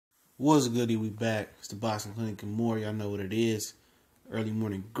What's goody? We back. It's the Boxing Clinic and more. Y'all know what it is. Early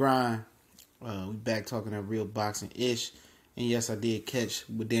morning grind. We back talking that real boxing-ish. And yes, I did catch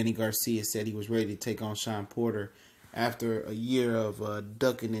what Danny Garcia said he was ready to take on Shawn Porter after a year of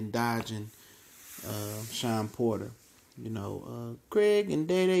ducking and dodging Shawn Porter. You know, Craig and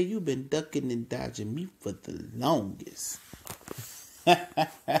Day, you've been ducking and dodging me for the longest.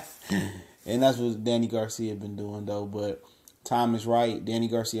 And that's what Danny Garcia been doing, though. But time is right. Danny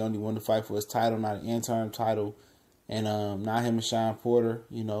Garcia only won the fight for his title, not an interim title. And not him and Shawn Porter.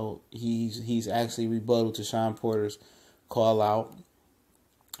 You know, he's actually rebutted to Shawn Porter's call out,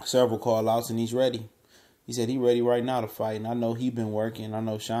 several call outs, and he's ready. He said he's ready right now to fight. And I know he been working. I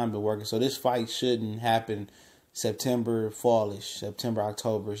know Shawn been working. So this fight shouldn't happen September, fallish, September,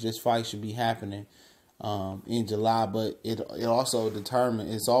 October. This fight should be happening in July. But it also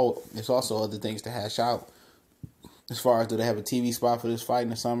determines it's also other things to hash out. As far as, do they have a TV spot for this fight in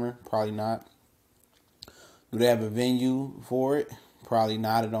the summer? Probably not. Do they have a venue for it? Probably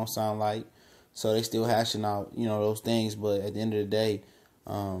not. It don't sound like. So they still hashing out, those things. But at the end of the day,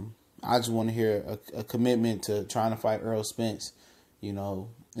 I just want to hear a commitment to trying to fight Errol Spence, in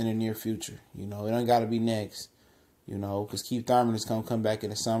the near future. It ain't got to be next, because Keith Thurman is going to come back in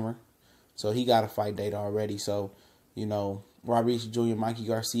the summer. So he got a fight date already. So, Robert Jr., Mikey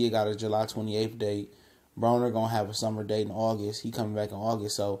Garcia got a July 28th date. Broner going to have a summer date in August. He coming back in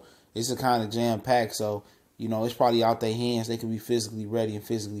August. So it's a kind of jam-packed. So, it's probably out their hands. They can be physically ready and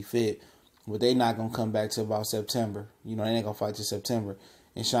physically fit. But they not going to come back to about September. They ain't going to fight till September.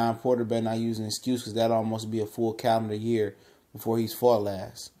 And Shawn Porter better not use an excuse, because that'll almost be a full calendar year before he's fought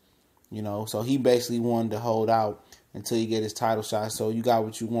last. So he basically wanted to hold out until he get his title shot. So you got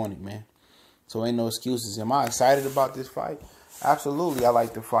what you wanted, man. So ain't no excuses. Am I excited about this fight? Absolutely, I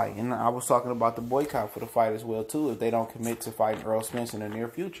like the fight. And I was talking about the boycott for the fight as well, too, if they don't commit to fighting Errol Spence in the near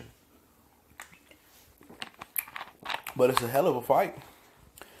future. But it's a hell of a fight.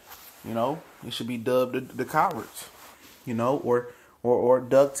 It should be dubbed the Cowards, or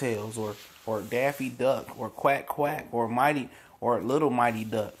DuckTales, or Daffy Duck, or Quack Quack, or Mighty, or Little Mighty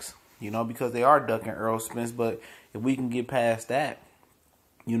Ducks, because they are ducking Errol Spence. But if we can get past that,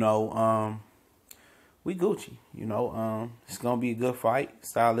 we Gucci. It's gonna be a good fight,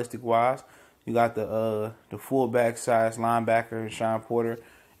 stylistic wise. You got the fullback size linebacker, Shawn Porter.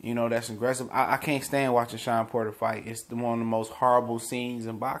 That's aggressive. I can't stand watching Shawn Porter fight. It's one of the most horrible scenes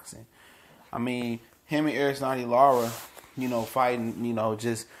in boxing. I mean, him and Erislandy Lara, fighting,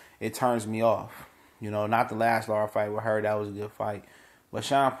 just, it turns me off. Not the last Lara fight with her. That was a good fight. But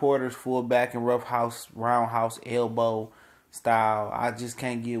Shawn Porter's fullback and roundhouse elbow style, I just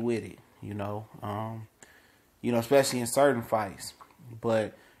can't get with it, especially in certain fights.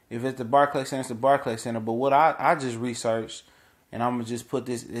 But if it's the Barclays Center, it's the Barclays Center. But what I just researched, and I'm going to just put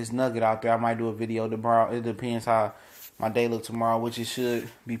this nugget out there. I might do a video tomorrow. It depends how my day looks tomorrow, which it should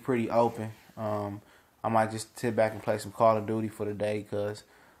be pretty open. I might just sit back and play some Call of Duty for the day, because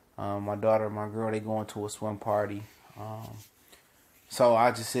my daughter and my girl, they going to a swim party. So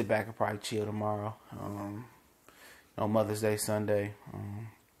I just sit back and probably chill tomorrow. Mother's Day, Sunday.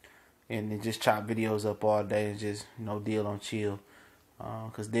 And then just chop videos up all day and just, deal on chill.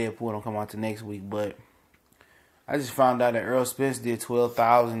 Because Deadpool don't come out till next week. But I just found out that Errol Spence did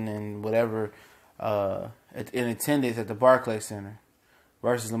 12,000 and whatever in attendance at the Barclays Center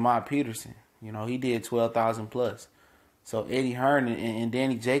versus Lamont Peterson. He did 12,000 plus. So Eddie Hearn and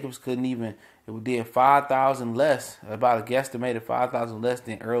Danny Jacobs couldn't even. It did 5,000 less, about a guesstimated 5,000 less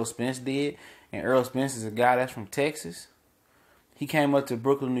than Errol Spence did. And Errol Spence is a guy that's from Texas. He came up to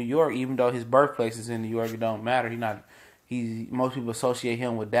Brooklyn, New York, even though his birthplace is in New York. It don't matter. Most people associate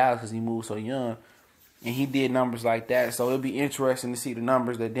him with Dallas because he moved so young. And he did numbers like that. So it'll be interesting to see the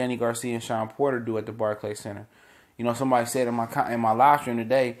numbers that Danny Garcia and Shawn Porter do at the Barclays Center. Somebody said in my live stream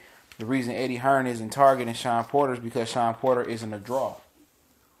today, the reason Eddie Hearn isn't targeting Shawn Porter is because Shawn Porter isn't a draw.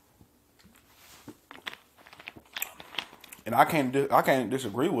 And I can't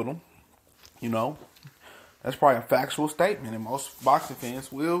disagree with him. That's probably a factual statement, and most boxing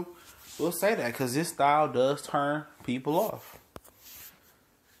fans will say that, because this style does turn people off.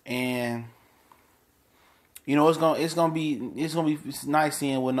 And it's gonna be nice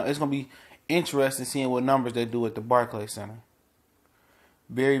seeing it's gonna be interesting seeing what numbers they do at the Barclays Center.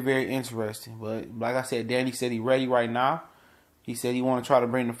 Very, very interesting. But like I said, Danny said he's ready right now. He said he want to try to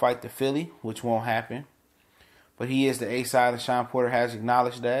bring the fight to Philly, which won't happen. But he is the A side, and Shawn Porter has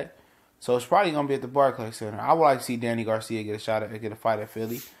acknowledged that. So it's probably gonna be at the Barclays Center. I would like to see Danny Garcia get a fight at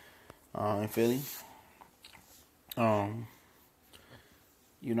Philly, in Philly. But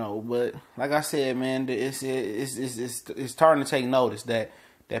like I said, man, it's starting to take notice that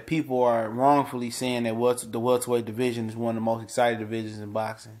that people are wrongfully saying that the welterweight division is one of the most exciting divisions in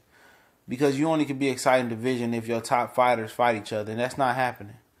boxing. Because you only can be exciting division if your top fighters fight each other, and that's not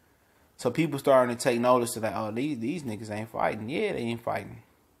happening. So people starting to take notice of that. Oh, these niggas ain't fighting. Yeah, they ain't fighting.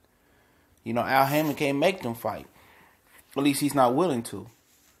 You know, Al Haymon can't make them fight. At least he's not willing to.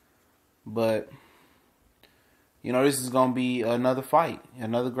 But, you know, this is going to be another fight.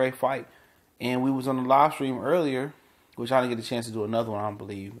 Another great fight. And we was on the live stream earlier, which I didn't get a chance to do another one, I don't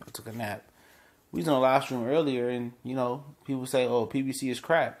believe. I took a nap. We was on a live stream earlier, and, you know, people say, oh, PBC is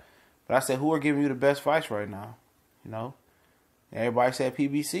crap. But I said, who are giving you the best fights right now? You know? Everybody said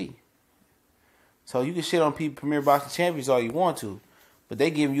PBC. So you can shit on Premier Boxing Champions all you want to. But they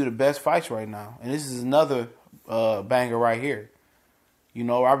giving you the best fights right now. And this is another banger right here. You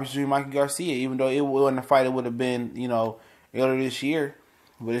know, Robert Jr. Mikey Garcia, even though it wasn't a fight, it would have been, you know, earlier this year.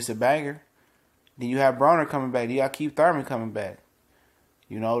 But it's a banger. Then you have Broner coming back. Then you got Keith Thurman coming back.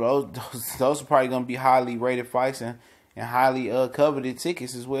 You know, those are probably going to be highly rated fights and highly coveted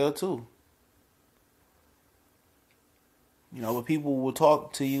tickets as well, too. You know, but people will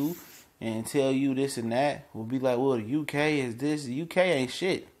talk to you and tell you this and that. Will be like, well, the UK is this. The UK ain't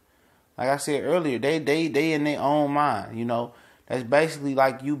shit. Like I said earlier, they in their own mind, you know. That's basically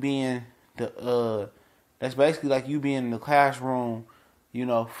like you being in the classroom, you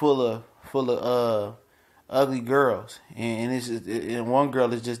know, full of ugly girls, and one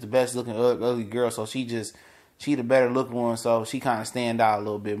girl is just the best looking ugly girl, so she the better looking one, so she kind of stand out a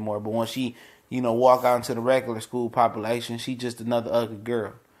little bit more. But when she, you know, walk out into the regular school population, she just another ugly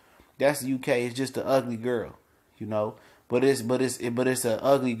girl. That's the UK. It's just an ugly girl, you know. But it's an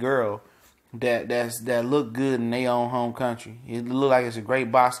ugly girl that look good in their own home country. It look like it's a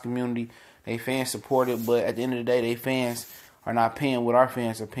great box community. They fans support it, but at the end of the day, they fans are not paying what our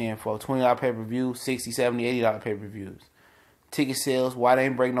fans are paying for. $20 pay-per-view, $60, $70, $80 pay-per-views. Ticket sales, why they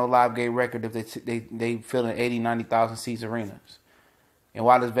ain't break no live gate record if they filling 80, 90,000 seats arenas? And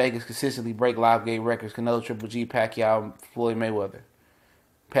why does Vegas consistently break live gate records? Canelo, Triple G, Pacquiao, Floyd Mayweather.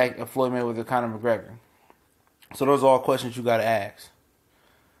 Floyd Mayweather, Conor McGregor. So those are all questions you got to ask.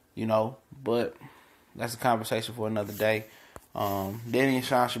 You know, but that's a conversation for another day. Danny and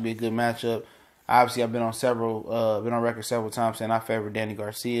Shawn should be a good matchup. Obviously, I've been on record several times saying I favor Danny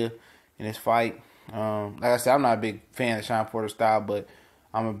Garcia in this fight. Like I said, I'm not a big fan of Shawn Porter's style, but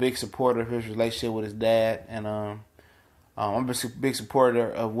I'm a big supporter of his relationship with his dad, and I'm a big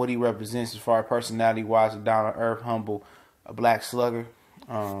supporter of what he represents as far as personality-wise, a down-to-earth, humble, a black slugger.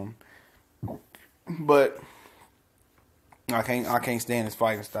 But I can't stand his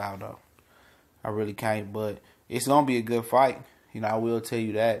fighting style though. I really can't. But it's gonna be a good fight. You know, I will tell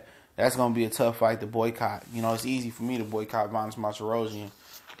you that. That's gonna be a tough fight to boycott. You know, it's easy for me to boycott Vanes Martirosyan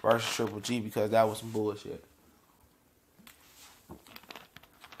versus Triple G because that was some bullshit.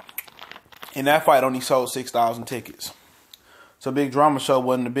 And that fight only sold 6,000 tickets. So Big Drama Show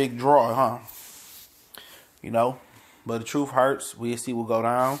wasn't a big draw, huh? You know, but the truth hurts. We'll see what go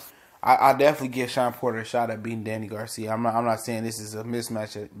down. I definitely give Shawn Porter a shot at beating Danny Garcia. I'm not saying this is a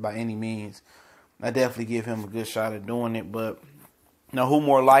mismatch by any means. I definitely give him a good shot at doing it. But you know, who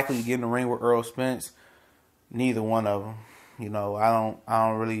more likely to get in the ring with Errol Spence? Neither one of them. You know, I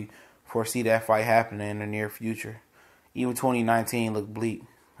don't really foresee that fight happening in the near future. Even 2019 looked bleak.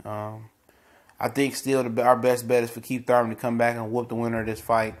 I think still our best bet is for Keith Thurman to come back and whoop the winner of this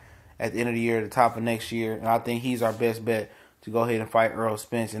fight at the end of the year, the top of next year. And I think he's our best bet to go ahead and fight Errol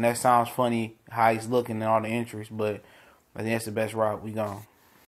Spence. And that sounds funny how he's looking and all the entries, but I think that's the best route we gone.